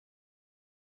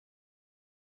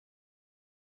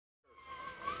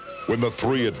When the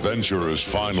three adventurers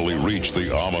finally reached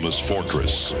the ominous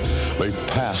fortress, they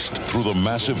passed through the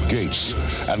massive gates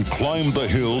and climbed the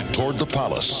hill toward the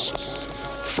palace.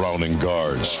 Frowning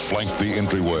guards flanked the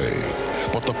entryway,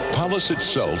 but the palace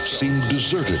itself seemed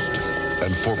deserted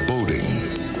and foreboding.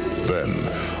 Then,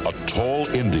 a tall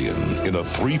Indian in a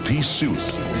three-piece suit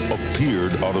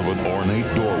appeared out of an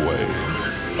ornate doorway.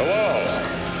 Hello!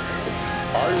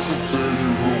 I should say you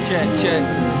will... Check.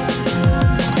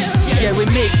 Yeah, we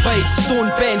make vibes, stone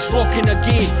bench rocking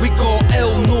again. We got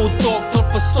ill, no doctor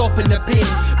for stopping the pain.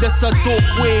 This a dope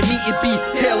way, me to be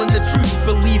telling the truth.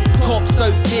 Believe cops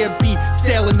out there be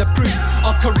selling the proof.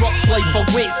 A corrupt life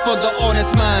awaits for the honest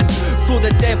man, so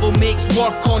the devil makes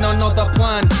work on another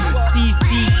plan.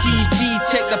 CCTV,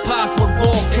 check the path we're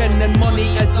walking, and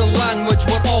money is the language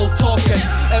we're all talking.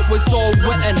 It was all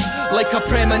written like a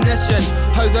premonition,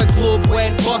 how the globe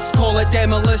went bust, call it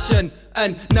demolition.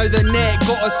 And now the net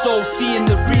got us all seeing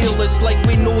the real. It's like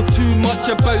we know too much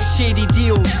about shady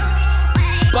deals.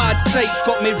 Bad sights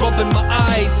got me rubbing my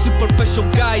eyes. Superficial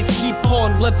guys keep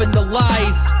on living the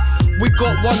lies. We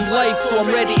got one life, so I'm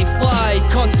ready to fly.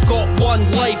 Cunts got one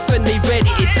life and they ready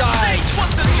to die.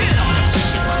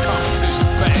 Competition, my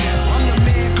competition's bad. I'm the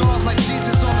man God like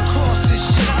Jesus on the cross and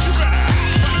shit.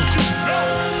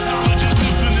 Knowledge is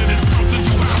infinite, it's something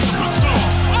you have to pursue.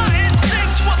 My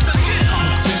instincts was the kid.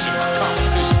 Competition, my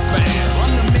competition's bad.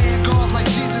 I'm the man God like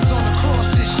Jesus on the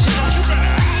cross and shit.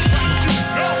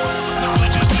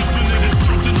 Knowledge is infinite, it's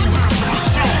something you have to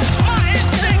pursue. My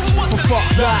instincts was the kid. Fuck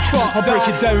that, I'll break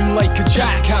it down like a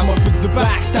jackhammer. With the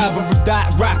backstabber, with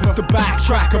that rap of the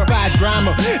backtracker. Bad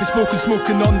grammar, it's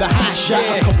smoking on the hash.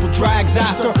 A couple drags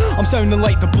after, I'm sounding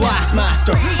like the blast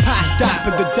master. Past that,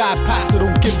 but the dab passer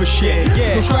don't give a shit.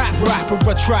 No trap rapper,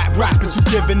 a trap rappers who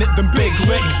giving it them big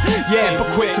licks. Yeah, but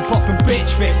quick to poppin'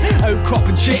 bitch fix. Out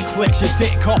copping chick flicks, your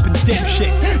dick copping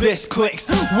dipshits. This clicks,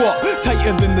 what?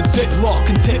 Tighter than the ziplock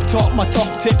and tip top. My top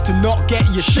tip to not get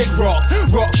your shit rocked.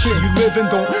 Rock shit you live in,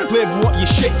 don't live what you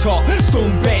shit talk.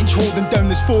 Stone bench holding down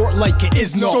this fort like it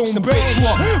is not. Some bitch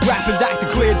what? Rappers act to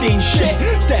clear Dean shit.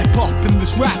 Step up and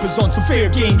this rapper's on some fair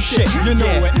game shit. You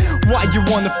know it. Why you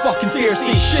wanna fucking stare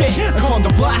see shit? And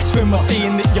Konda Blasfima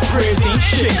saying that your prayers ain't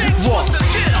shit. What?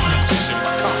 Competition,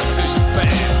 my competition's bad.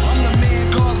 I'm the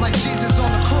man God like Jesus on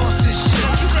the cross and shit.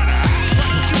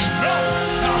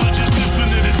 Knowledge is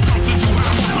infinite, it's something you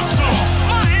have to pursue.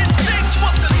 My instincts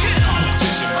was the kid.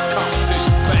 Competition, my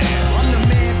competition's bad. I'm the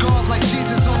man God like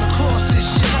Jesus on the cross and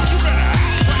shit.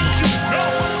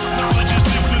 Knowledge is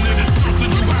infinite, it's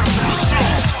something you have to pursue.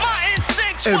 My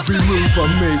instincts was Every move I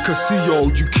make, I see all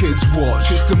you kids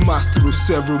watch. It's the master of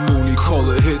ceremony, call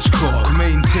it Hitchcock.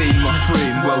 Maintain my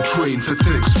frame, well trained for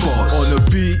thick spots. On a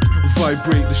beat,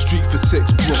 vibrate the street for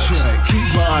 6 blocks. Keep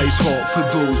my eyes hot for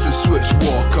those that switch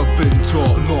walk. I've been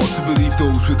taught not to believe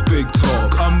those with big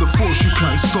talk. I'm the force you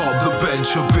can't stop, the bench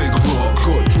a big rock.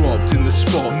 Got dropped in the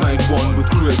spot, 9-1 with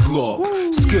gridlock.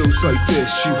 Skills like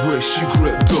this, you wish you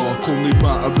grip dark. Only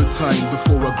matter of time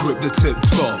before I grip the tip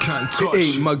top. It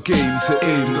ain't my game to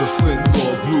aim the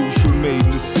flintlock. Rules remain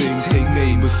the same, take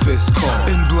name with fist cock.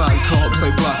 In black tops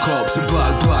like black ops and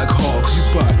black hawks. You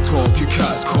back talk, your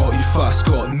cat's caught, you fast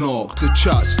got knocked. The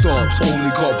chat stops,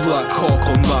 only got black cock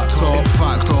on laptop. In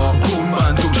fact, our grown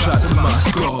man don't chat to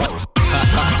mascot.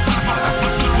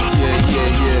 Yeah.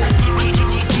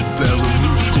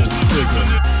 Belarus go figure.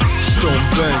 Stone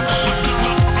bench.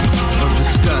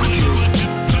 Understand, kid.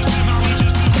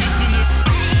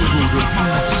 Boroda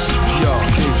Beats,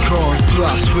 A.K.A Konda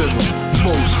Blasfima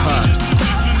Sinna.